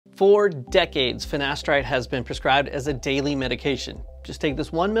For decades, finasteride has been prescribed as a daily medication. Just take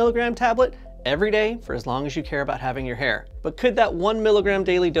this 1 milligram tablet every day for as long as you care about having your hair. But could that 1 milligram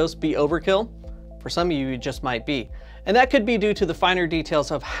daily dose be overkill? For some of you, it just might be. And that could be due to the finer details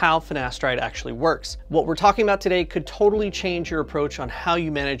of how finasteride actually works. What we're talking about today could totally change your approach on how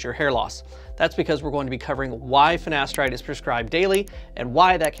you manage your hair loss. That's because we're going to be covering why finasteride is prescribed daily and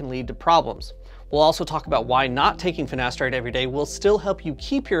why that can lead to problems. We'll also talk about why not taking finasteride every day will still help you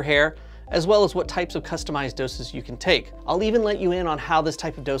keep your hair, as well as what types of customized doses you can take. I'll even let you in on how this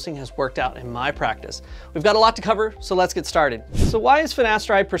type of dosing has worked out in my practice. We've got a lot to cover, so let's get started. So why is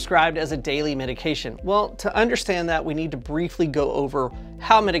finasteride prescribed as a daily medication? Well, to understand that, we need to briefly go over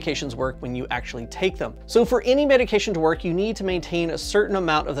how medications work when you actually take them. So for any medication to work, you need to maintain a certain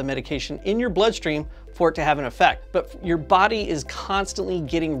amount of the medication in your bloodstream for it to have an effect. But your body is constantly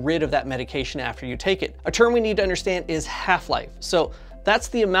getting rid of that medication after you take it. A term we need to understand is half-life. So that's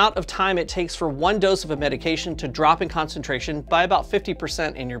the amount of time it takes for one dose of a medication to drop in concentration by about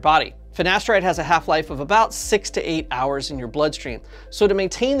 50% in your body. Finasteride has a half-life of about 6 to 8 hours in your bloodstream. So to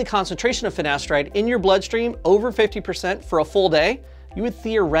maintain the concentration of finasteride in your bloodstream over 50% for a full day, you would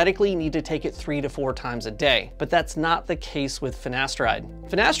theoretically need to take it 3 to 4 times a day, but that's not the case with finasteride.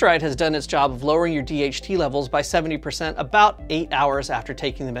 Finasteride has done its job of lowering your DHT levels by 70% about 8 hours after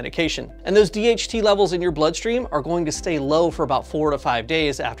taking the medication. And those DHT levels in your bloodstream are going to stay low for about 4 to 5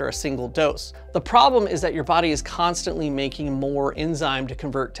 days after a single dose. The problem is that your body is constantly making more enzyme to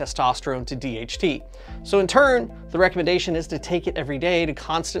convert testosterone to DHT. So in turn, the recommendation is to take it every day to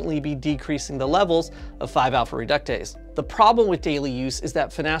constantly be decreasing the levels of 5-alpha reductase. The problem with daily use is that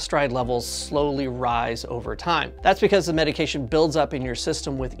finasteride levels slowly rise over time. That's because the medication builds up in your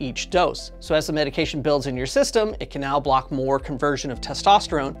system with each dose. So as the medication builds in your system, it can now block more conversion of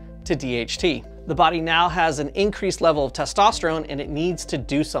testosterone to DHT. The body now has an increased level of testosterone and it needs to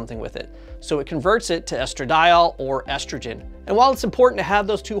do something with it. So it converts it to estradiol or estrogen. And while it's important to have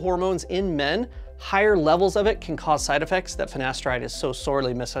those two hormones in men, higher levels of it can cause side effects that finasteride is so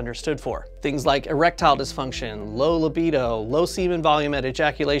sorely misunderstood for. Things like erectile dysfunction, low libido, low semen volume at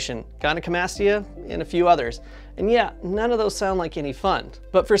ejaculation, gynecomastia, and a few others. And yeah, none of those sound like any fun.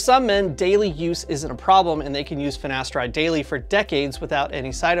 But for some men, daily use isn't a problem and they can use finasteride daily for decades without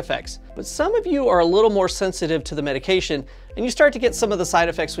any side effects. But some of you are a little more sensitive to the medication and you start to get some of the side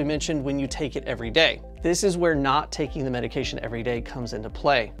effects we mentioned when you take it every day. This is where not taking the medication every day comes into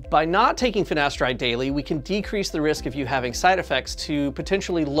play. By not taking finasteride daily, we can decrease the risk of you having side effects to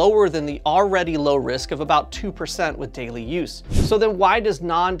potentially lower than the already low risk of about 2% with daily use. So then why does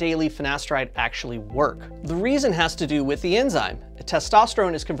non-daily finasteride actually work? The reason has to do with the enzyme.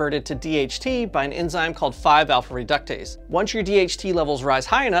 Testosterone is converted to DHT by an enzyme called 5-alpha reductase. Once your DHT levels rise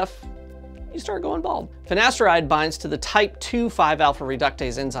high enough, you start going bald. Finasteride binds to the type 2 5-alpha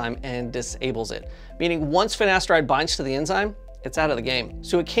reductase enzyme and disables it, meaning once finasteride binds to the enzyme, it's out of the game.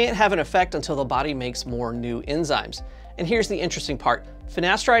 So it can't have an effect until the body makes more new enzymes. And here's the interesting part.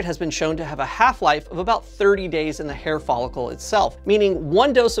 Finasteride has been shown to have a half-life of about 30 days in the hair follicle itself, meaning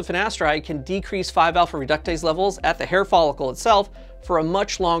one dose of finasteride can decrease 5-alpha reductase levels at the hair follicle itself for a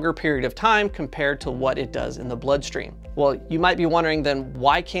much longer period of time compared to what it does in the bloodstream. Well, you might be wondering then,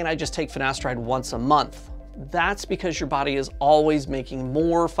 why can't I just take finasteride once a month? That's because your body is always making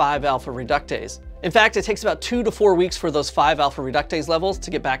more 5-alpha reductase. In fact, it takes about 2 to 4 weeks for those 5-alpha reductase levels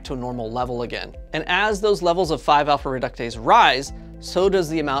to get back to a normal level again. And as those levels of 5-alpha reductase rise, so does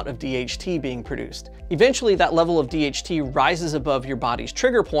the amount of DHT being produced. Eventually, that level of DHT rises above your body's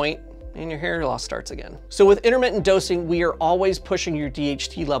trigger point and your hair loss starts again. So with intermittent dosing, we are always pushing your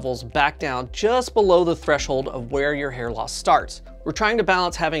DHT levels back down just below the threshold of where your hair loss starts. We're trying to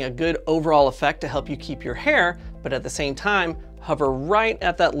balance having a good overall effect to help you keep your hair, but at the same time, hover right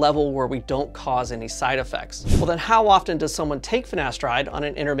at that level where we don't cause any side effects. Well then, how often does someone take finasteride on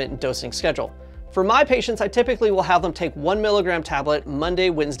an intermittent dosing schedule? For my patients, I typically will have them take 1 milligram tablet Monday,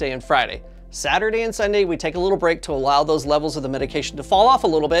 Wednesday, and Friday. Saturday and Sunday, we take a little break to allow those levels of the medication to fall off a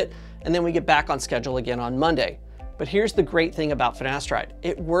little bit, and then we get back on schedule again on Monday. But here's the great thing about finasteride.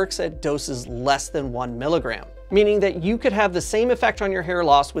 It works at doses less than 1 milligram, meaning that you could have the same effect on your hair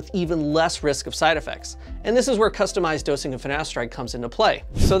loss with even less risk of side effects. And this is where customized dosing of finasteride comes into play.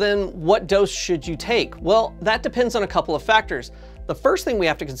 So then what dose should you take? Well, that depends on a couple of factors. The first thing we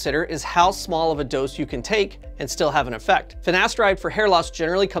have to consider is how small of a dose you can take and still have an effect. Finasteride for hair loss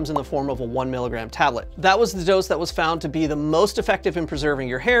generally comes in the form of a 1 milligram tablet. That was the dose that was found to be the most effective in preserving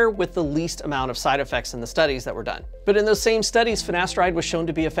your hair with the least amount of side effects in the studies that were done. But in those same studies, finasteride was shown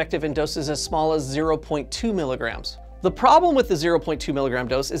to be effective in doses as small as 0.2 milligrams. The problem with the 0.2 milligram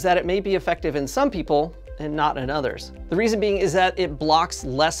dose is that it may be effective in some people and not in others. The reason being is that it blocks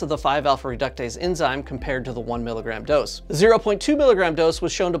less of the 5-alpha reductase enzyme compared to the 1 milligram dose. The 0.2 milligram dose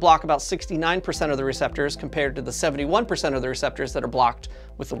was shown to block about 69% of the receptors compared to the 71% of the receptors that are blocked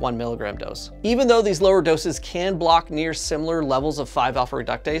with the 1 milligram dose. Even though these lower doses can block near similar levels of 5-alpha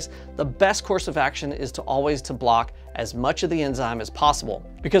reductase, the best course of action is to always block as much of the enzyme as possible.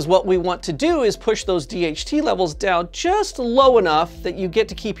 Because what we want to do is push those DHT levels down just low enough that you get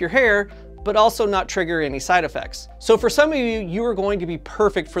to keep your hair, but also not trigger any side effects. So for some of you, you are going to be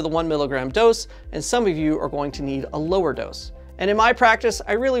perfect for the 1 milligram dose, and some of you are going to need a lower dose. And in my practice,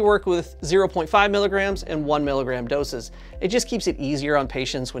 I really work with 0.5 milligrams and 1 milligram doses. It just keeps it easier on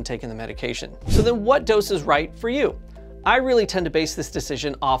patients when taking the medication. So then what dose is right for you? I really tend to base this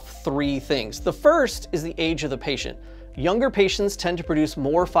decision off 3 things. The first is the age of the patient. Younger patients tend to produce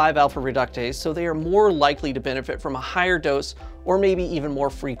more 5-alpha reductase, so they are more likely to benefit from a higher dose or maybe even more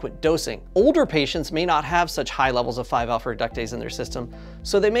frequent dosing. Older patients may not have such high levels of 5-alpha reductase in their system,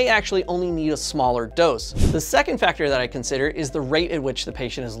 so they may actually only need a smaller dose. The second factor that I consider is the rate at which the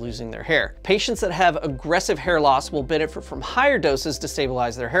patient is losing their hair. Patients that have aggressive hair loss will benefit from higher doses to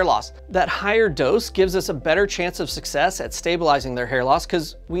stabilize their hair loss. That higher dose gives us a better chance of success at stabilizing their hair loss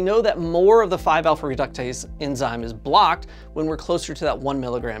because we know that more of the 5-alpha reductase enzyme is blocked when we're closer to that 1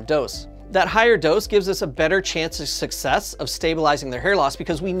 milligram dose. That higher dose gives us a better chance of success of stabilizing their hair loss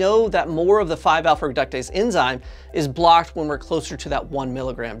because we know that more of the 5-alpha reductase enzyme is blocked when we're closer to that 1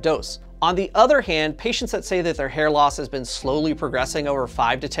 milligram dose. On the other hand, patients that say that their hair loss has been slowly progressing over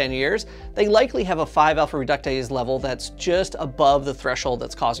 5 to 10 years, they likely have a 5-alpha reductase level that's just above the threshold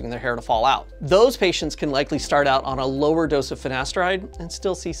that's causing their hair to fall out. Those patients can likely start out on a lower dose of finasteride and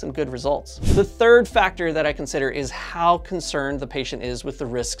still see some good results. The third factor that I consider is how concerned the patient is with the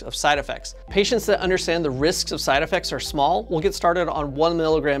risks of side effects. Patients that understand the risks of side effects are small will get started on 1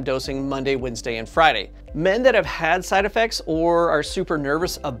 milligram dosing Monday, Wednesday, and Friday. Men that have had side effects or are super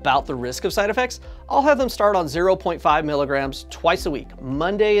nervous about the risk of side effects, I'll have them start on 0.5 milligrams twice a week,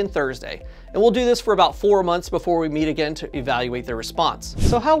 Monday and Thursday. And we'll do this for about 4 months before we meet again to evaluate their response.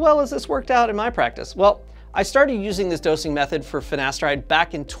 So how well has this worked out in my practice? Well, I started using this dosing method for finasteride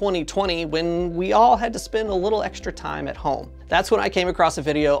back in 2020 when we all had to spend a little extra time at home. That's when I came across a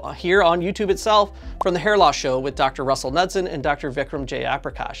video here on YouTube itself from the Hair Loss Show with Dr. Russell Knudsen and Dr. Vikram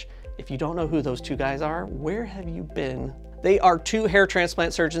Jayaprakash. If you don't know who those 2 guys are, where have you been? They are 2 hair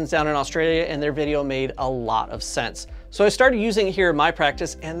transplant surgeons down in Australia, and their video made a lot of sense. So I started using it here in my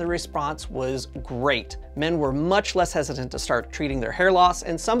practice, and the response was great. Men were much less hesitant to start treating their hair loss,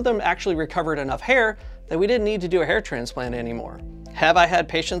 and some of them actually recovered enough hair that we didn't need to do a hair transplant anymore. Have I had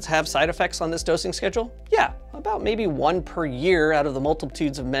patients have side effects on this dosing schedule? Yeah, about maybe 1 per year out of the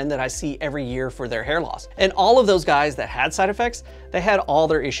multitudes of men that I see every year for their hair loss. And all of those guys that had side effects, they had all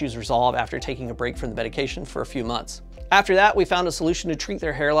their issues resolved after taking a break from the medication for a few months. After that, we found a solution to treat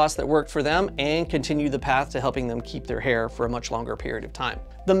their hair loss that worked for them and continue the path to helping them keep their hair for a much longer period of time.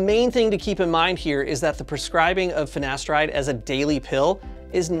 The main thing to keep in mind here is that the prescribing of finasteride as a daily pill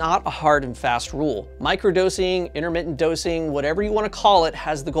is not a hard and fast rule. Microdosing, intermittent dosing, whatever you want to call it,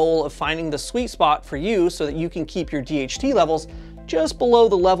 has the goal of finding the sweet spot for you so that you can keep your DHT levels just below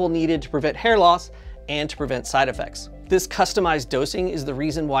the level needed to prevent hair loss and to prevent side effects. This customized dosing is the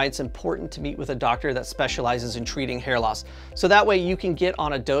reason why it's important to meet with a doctor that specializes in treating hair loss. So that way you can get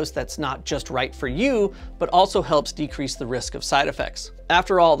on a dose that's not just right for you, but also helps decrease the risk of side effects.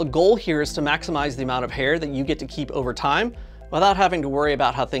 After all, the goal here is to maximize the amount of hair that you get to keep over time without having to worry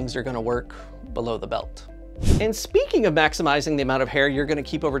about how things are going to work below the belt. And speaking of maximizing the amount of hair you're going to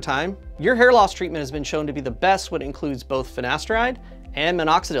keep over time, your hair loss treatment has been shown to be the best when it includes both finasteride and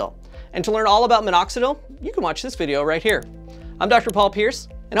minoxidil. And to learn all about minoxidil, you can watch this video right here. I'm Dr. Paul Pearce,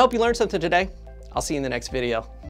 and I hope you learned something today. I'll see you in the next video.